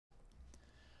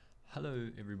Hello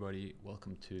everybody,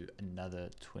 welcome to another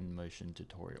Twinmotion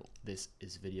tutorial. This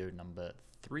is video number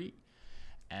 3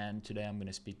 and today I'm going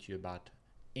to speak to you about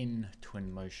in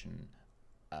Twinmotion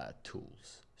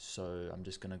tools. So I'm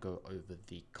just going to go over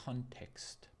the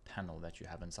context panel that you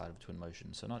have inside of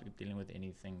Twinmotion. So not dealing with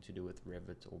anything to do with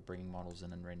Revit or bringing models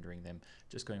in and rendering them,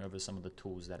 just going over some of the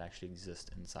tools that actually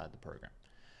exist inside the program.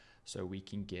 So we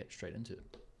can get straight into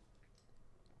it.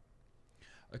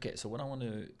 Okay, so what I want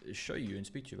to show you and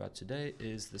speak to you about today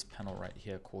is this panel right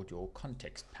here called your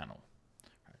context panel.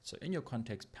 Right, so in your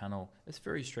context panel, it's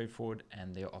very straightforward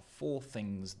and there are 4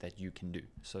 things that you can do.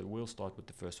 So we'll start with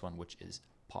the first one, which is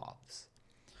paths.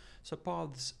 So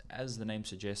paths, as the name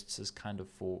suggests, is kind of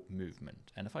for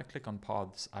movement. And if I click on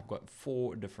paths, I've got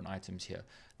 4 different items here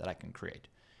that I can create.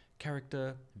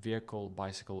 Character, vehicle,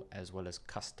 bicycle, as well as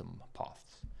custom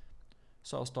paths.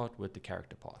 So I'll start with the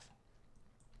character path.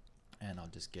 And I'll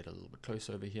just get a little bit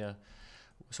closer over here.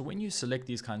 So when you select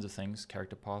these kinds of things,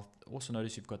 character path, also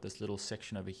notice you've got this little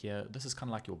section over here. This is kind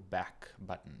of like your back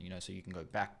button, you know, so you can go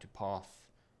back to path,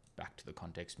 back to the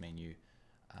context menu.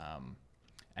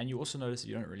 And you also notice that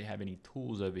you don't really have any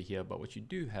tools over here, but what you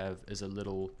do have is a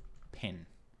little pen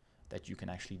that you can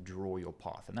actually draw your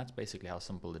path. And that's basically how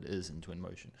simple it is in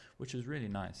Twinmotion, which is really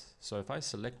nice. So if I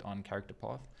select on character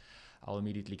path, I'll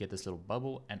immediately get this little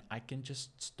bubble and I can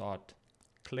just start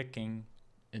clicking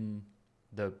in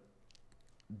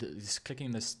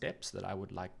clicking the steps that I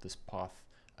would like this path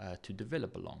to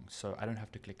develop along. So I don't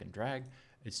have to click and drag,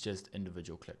 it's just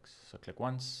individual clicks. So click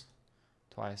once,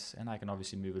 twice, and I can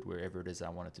obviously move it wherever it is I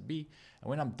want it to be. And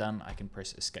when I'm done, I can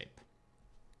press escape.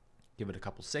 Give it a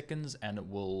couple seconds and it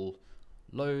will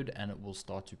load and it will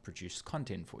start to produce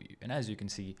content for you. And as you can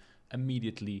see,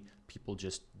 immediately people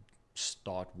just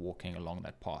start walking along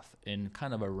that path in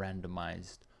kind of a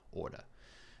randomized order.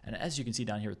 And as you can see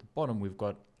down here at the bottom, we've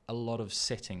got a lot of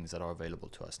settings that are available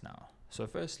to us now. So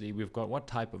firstly, we've got what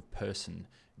type of person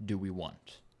do we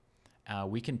want.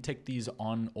 We can tick these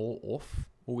on or off,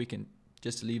 or we can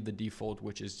just leave the default,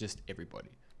 which is just everybody.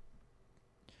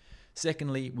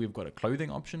 Secondly, we've got a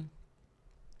clothing option,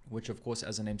 which of course,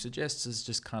 as the name suggests, is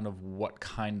just kind of what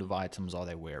kind of items are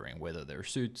they wearing, whether they're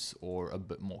suits or a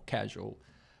bit more casual.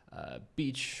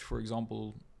 Beach, for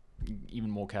example, even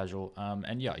more casual,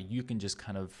 and yeah, you can just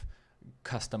kind of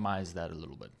customize that a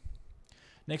little bit.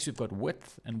 Next, we've got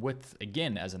width, and width,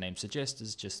 again, as the name suggests,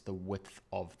 is just the width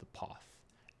of the path.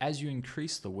 As you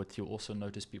increase the width, you'll also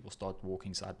notice people start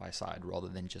walking side by side rather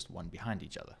than just one behind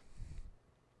each other.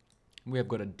 We have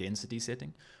got a density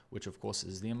setting, which of course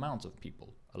is the amount of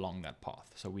people along that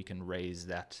path, so we can raise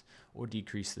that or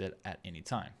decrease that at any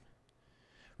time.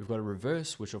 We've got a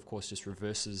reverse, which of course just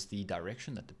reverses the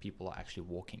direction that the people are actually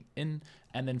walking in.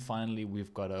 And then finally,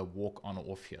 we've got a walk on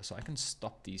or off here. So I can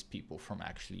stop these people from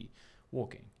actually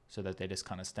walking so that they just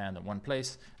kind of stand in one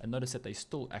place. And notice that they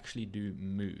still actually do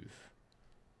move,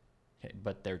 okay,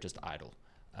 but they're just idle.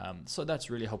 So that's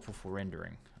really helpful for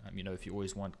rendering. You know, if you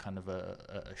always want kind of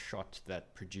a shot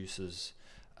that produces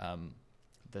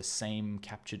the same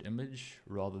captured image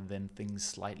rather than things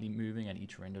slightly moving and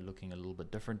each render looking a little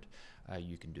bit different,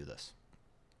 you can do this.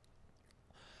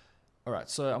 Alright,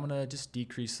 so I'm going to just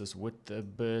decrease this width a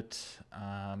bit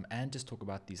and just talk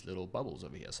about these little bubbles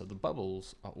over here. So the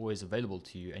bubbles are always available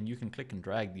to you and you can click and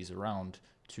drag these around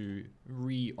to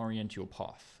reorient your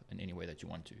path in any way that you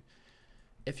want to.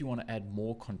 If you want to add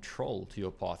more control to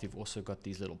your path, you've also got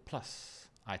these little plus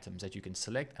items that you can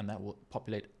select and that will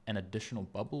populate an additional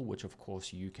bubble, which of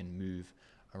course you can move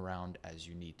around as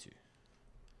you need to.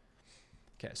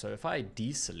 Okay, so if I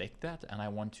deselect that and I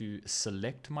want to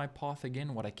select my path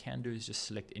again, what I can do is just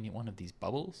select any one of these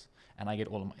bubbles and I get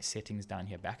all of my settings down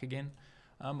here back again.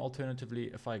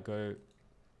 Alternatively, if I go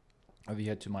over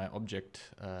here to my object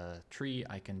tree,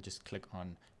 I can just click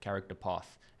on character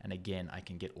path and again I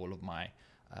can get all of my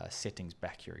settings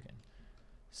back here again.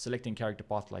 Selecting character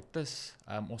path like this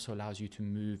also allows you to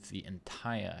move the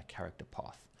entire character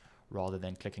path rather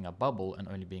than clicking a bubble and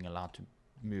only being allowed to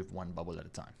move one bubble at a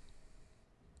time.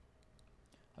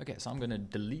 Okay, so I'm going to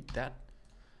delete that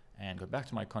and go back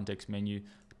to my context menu,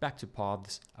 back to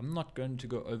paths. I'm not going to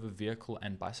go over vehicle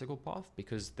and bicycle path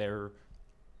because they're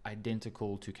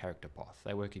identical to character path.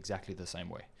 They work exactly the same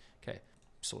way. Okay,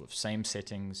 sort of same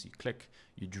settings. You click,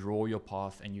 you draw your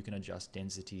path, and you can adjust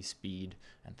density, speed,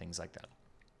 and things like that.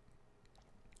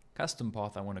 Custom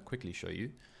path I want to quickly show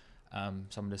you. So I'm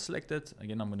going to select it.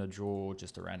 Again, I'm going to draw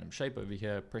just a random shape over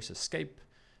here, press escape,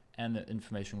 and the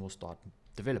information will start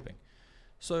developing.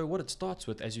 So what it starts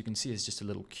with, as you can see, is just a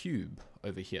little cube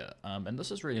over here. And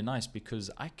this is really nice because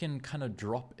I can kind of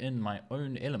drop in my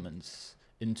own elements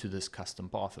into this custom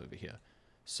path over here.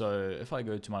 So if I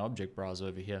go to my object browser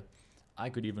over here, I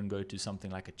could even go to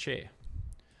something like a chair.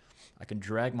 I can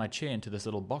drag my chair into this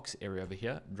little box area over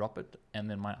here, drop it, and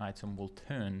then my item will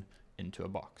turn into a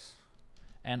box.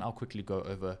 And I'll quickly go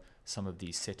over some of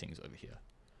these settings over here.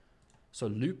 So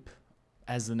loop,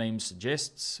 as the name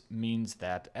suggests, means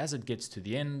that as it gets to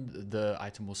the end, the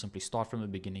item will simply start from the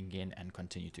beginning again and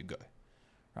continue to go.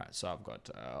 Right, so I've got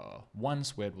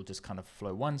once, where it will just kind of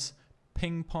flow once,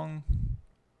 ping pong,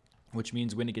 which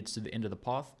means when it gets to the end of the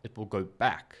path, it will go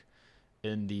back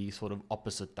in the sort of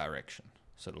opposite direction.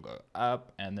 So it'll go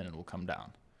up and then it will come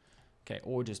down. Okay,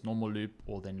 or just normal loop,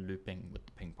 or then looping with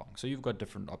the ping pong. So you've got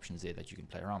different options there that you can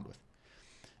play around with.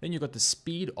 Then you've got the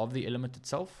speed of the element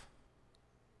itself.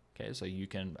 Okay, so you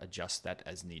can adjust that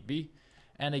as need be.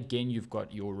 And again, you've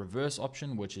got your reverse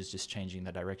option, which is just changing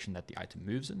the direction that the item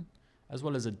moves in, as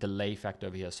well as a delay factor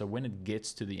over here. So when it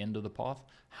gets to the end of the path,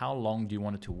 how long do you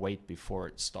want it to wait before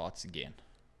it starts again?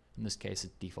 In this case,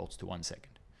 it defaults to 1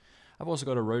 second. I've also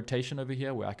got a rotation over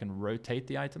here where I can rotate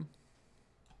the item.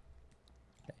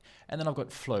 Okay. And then I've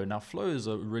got flow. Now flow is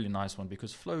a really nice one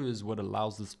because flow is what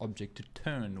allows this object to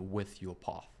turn with your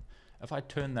path. If I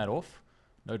turn that off,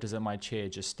 notice that my chair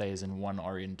just stays in one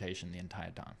orientation the entire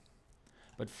time.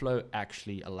 But flow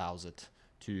actually allows it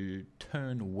to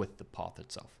turn with the path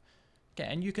itself. Okay,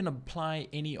 and you can apply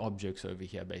any objects over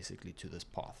here basically to this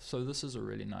path. So this is a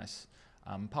really nice,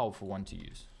 powerful one to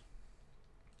use.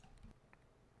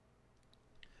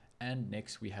 And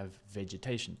next we have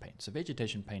Vegetation Paint. So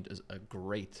Vegetation Paint is a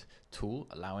great tool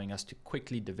allowing us to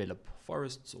quickly develop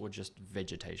forests or just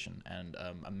vegetation and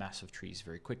a mass of trees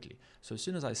very quickly. So as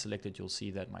soon as I select it, you'll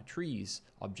see that my trees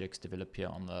objects develop here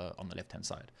on the left hand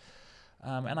side.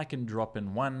 And I can drop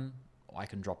in one, or I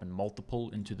can drop in multiple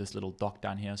into this little dock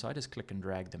down here. So I just click and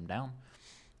drag them down,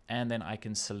 and then I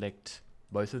can select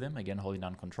both of them, again holding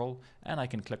down Control, and I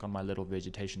can click on my little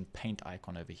Vegetation Paint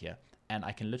icon over here. And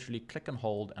I can literally click and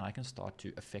hold, and I can start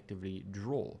to effectively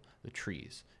draw the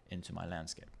trees into my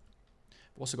landscape.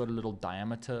 I've also got a little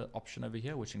diameter option over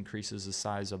here, which increases the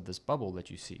size of this bubble that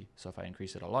you see. So if I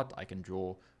increase it a lot, I can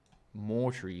draw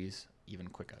more trees even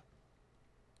quicker.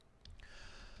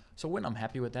 So when I'm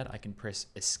happy with that, I can press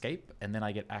Escape, and then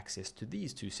I get access to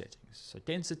these two settings. So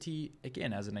density,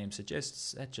 again, as the name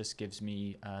suggests, that just gives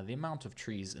me the amount of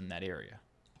trees in that area.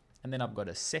 And then I've got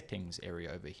a settings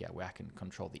area over here where I can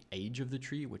control the age of the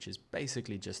tree, which is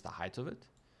basically just the height of it.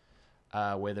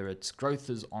 Whether its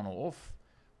growth is on or off.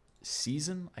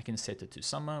 Season, I can set it to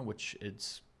summer, which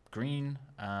it's green.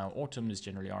 Autumn is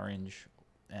generally orange.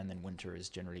 And then winter is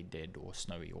generally dead or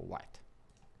snowy or white.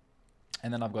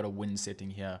 And then I've got a wind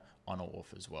setting here on or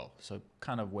off as well. So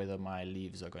kind of whether my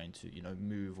leaves are going to,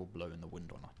 move or blow in the wind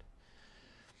or not.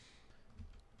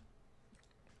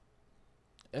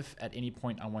 If at any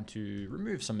point I want to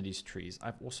remove some of these trees,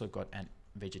 I've also got an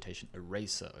vegetation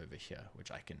eraser over here, which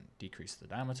I can decrease the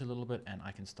diameter a little bit, and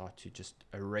I can start to just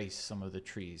erase some of the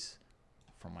trees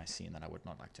from my scene that I would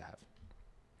not like to have.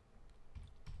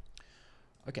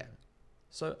 Okay,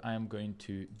 so I am going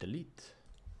to delete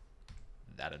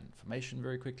that information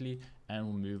very quickly, and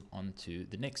we'll move on to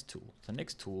the next tool. The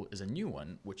next tool is a new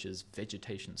one, which is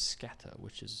Vegetation Scatter,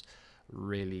 which is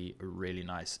really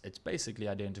nice. It's basically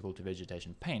identical to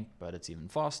Vegetation Paint, but it's even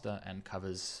faster and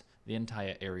covers the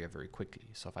entire area very quickly.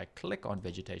 So if I click on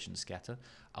Vegetation Scatter,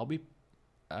 I'll be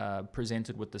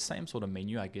presented with the same sort of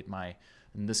menu. I get my,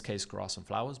 in this case, grass and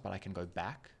flowers, but I can go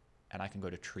back and I can go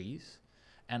to trees.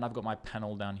 And I've got my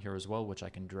panel down here as well, which I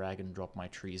can drag and drop my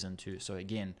trees into. So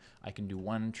again, I can do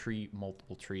one tree,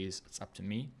 multiple trees. It's up to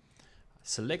me.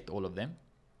 Select all of them,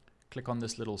 click on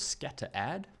this little scatter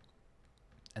add,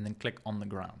 and then click on the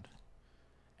ground,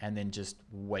 and then just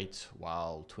wait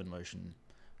while Twinmotion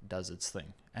does its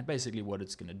thing. And basically what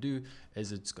it's going to do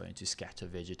is it's going to scatter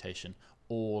vegetation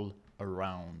all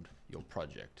around your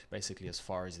project, basically as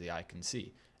far as the eye can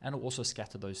see. And it'll also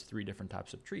scatter those 3 different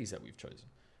types of trees that we've chosen.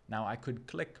 Now I could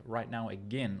click right now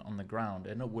again on the ground,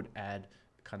 and it would add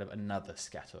kind of another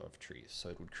scatter of trees. So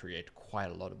it would create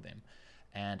quite a lot of them.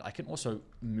 And I can also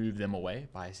move them away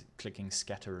by clicking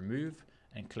scatter remove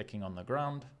and clicking on the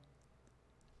ground,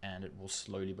 and it will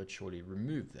slowly but surely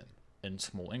remove them in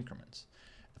small increments.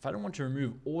 If I don't want to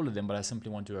remove all of them, but I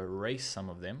simply want to erase some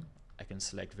of them, I can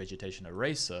select Vegetation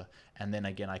Eraser, and then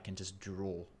again I can just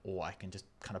draw, or I can just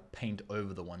kind of paint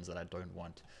over the ones that I don't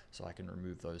want, so I can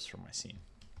remove those from my scene.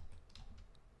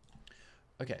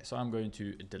 Okay, so I'm going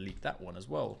to delete that one as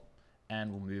well,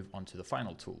 and we'll move on to the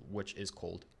final tool, which is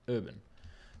called Urban.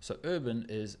 So Urban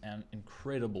is an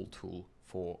incredible tool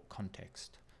for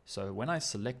context. So when I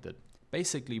select it,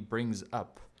 basically brings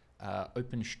up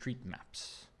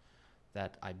OpenStreetMaps.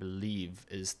 that I believe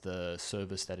is the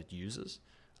service that it uses.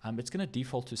 It's going to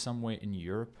default to somewhere in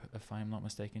Europe, if I'm not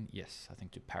mistaken. Yes, I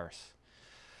think to Paris.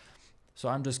 So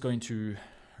I'm just going to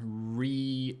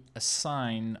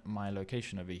reassign my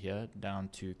location over here down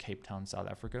to Cape Town, South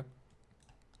Africa,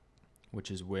 which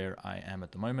is where I am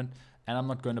at the moment. And I'm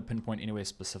not going to pinpoint anywhere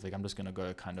specific. I'm just going to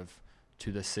go kind of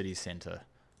to the city center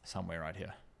somewhere right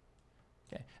here.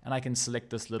 Okay, and I can select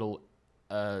this little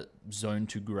zone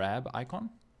to grab icon,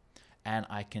 and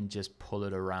I can just pull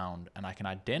it around, and I can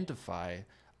identify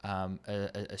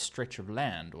a stretch of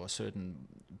land or a certain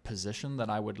position that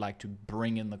I would like to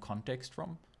bring in the context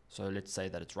from. So let's say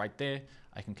that it's right there.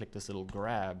 I can click this little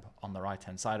grab on the right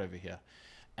hand side over here,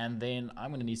 and then I'm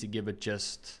going to need to give it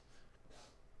just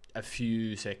a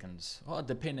few seconds, well,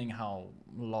 depending how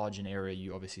large an area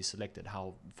you obviously selected.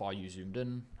 How far you zoomed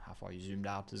in, how far you zoomed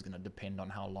out is going to depend on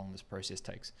how long this process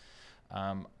takes.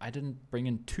 I didn't bring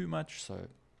in too much, so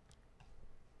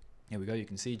here we go. You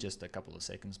can see just a couple of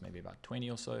seconds, maybe about 20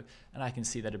 or so, and I can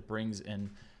see that it brings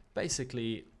in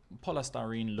basically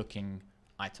polystyrene looking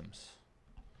items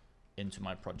into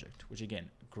my project, which again,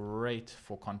 great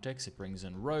for context. It brings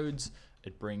in roads,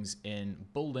 it brings in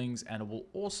buildings, and it will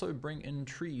also bring in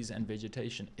trees and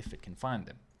vegetation if it can find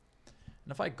them.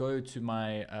 And if I go to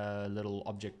my little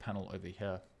object panel over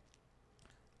here,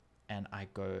 and I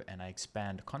go and I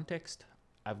expand context,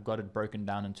 I've got it broken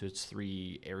down into its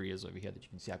 3 areas over here that you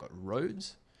can see. I got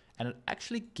roads, and it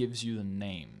actually gives you the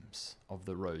names of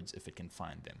the roads if it can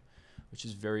find them, which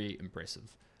is very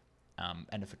impressive.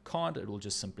 And if it can't, it will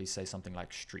just simply say something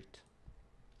like street.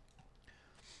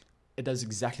 It does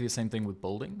exactly the same thing with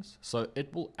buildings. So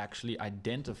it will actually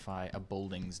identify a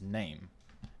building's name.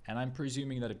 And I'm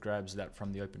presuming that it grabs that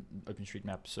from the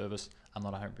OpenStreetMap service. I'm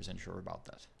not 100% sure about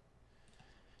that.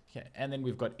 Okay, and then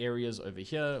we've got areas over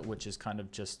here, which is kind of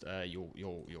just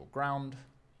your ground,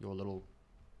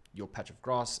 your patch of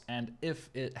grass. And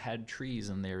if it had trees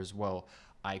in there as well,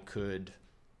 I could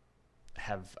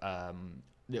have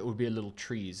there would be a little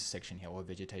trees section here, or a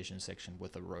vegetation section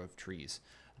with a row of trees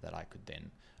that I could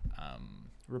then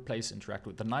replace, interact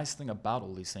with. The nice thing about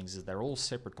all these things is they're all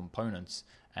separate components,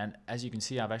 and as you can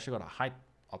see, I've actually got a height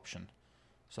option,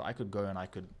 so I could go and I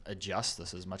could adjust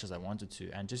this as much as I wanted to,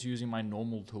 and just using my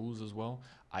normal tools as well,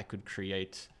 I could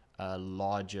create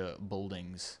larger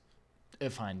buildings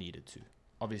if I needed to.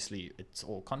 Obviously it's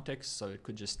all context, so it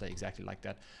could just stay exactly like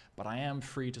that, but I am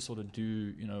free to sort of do,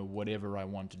 you know, whatever I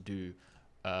want to do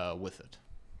with it.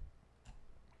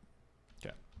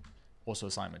 Okay, also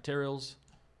assign materials.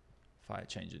 If I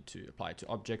change it to apply to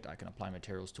object, I can apply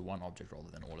materials to one object rather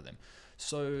than all of them.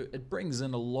 So it brings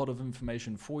in a lot of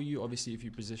information for you. Obviously, if you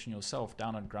position yourself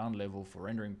down at ground level for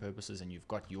rendering purposes, and you've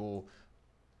got your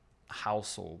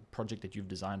house or project that you've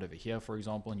designed over here, for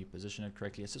example, and you position it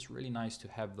correctly, it's just really nice to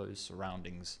have those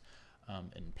surroundings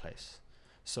in place.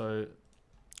 So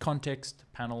context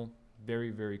panel,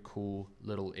 very, very cool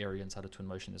little area inside of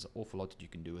Twinmotion. There's an awful lot that you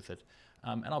can do with it.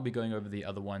 And I'll be going over the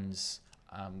other ones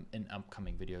in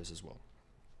upcoming videos as well.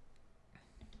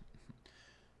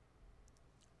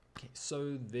 Okay,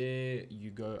 so there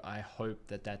you go. I hope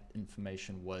that that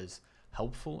information was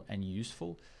helpful and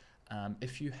useful.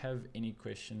 If you have any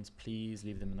questions, please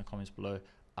leave them in the comments below.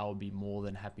 I'll be more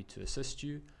than happy to assist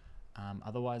you.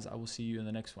 Otherwise, I will see you in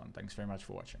the next one. Thanks very much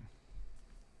for watching.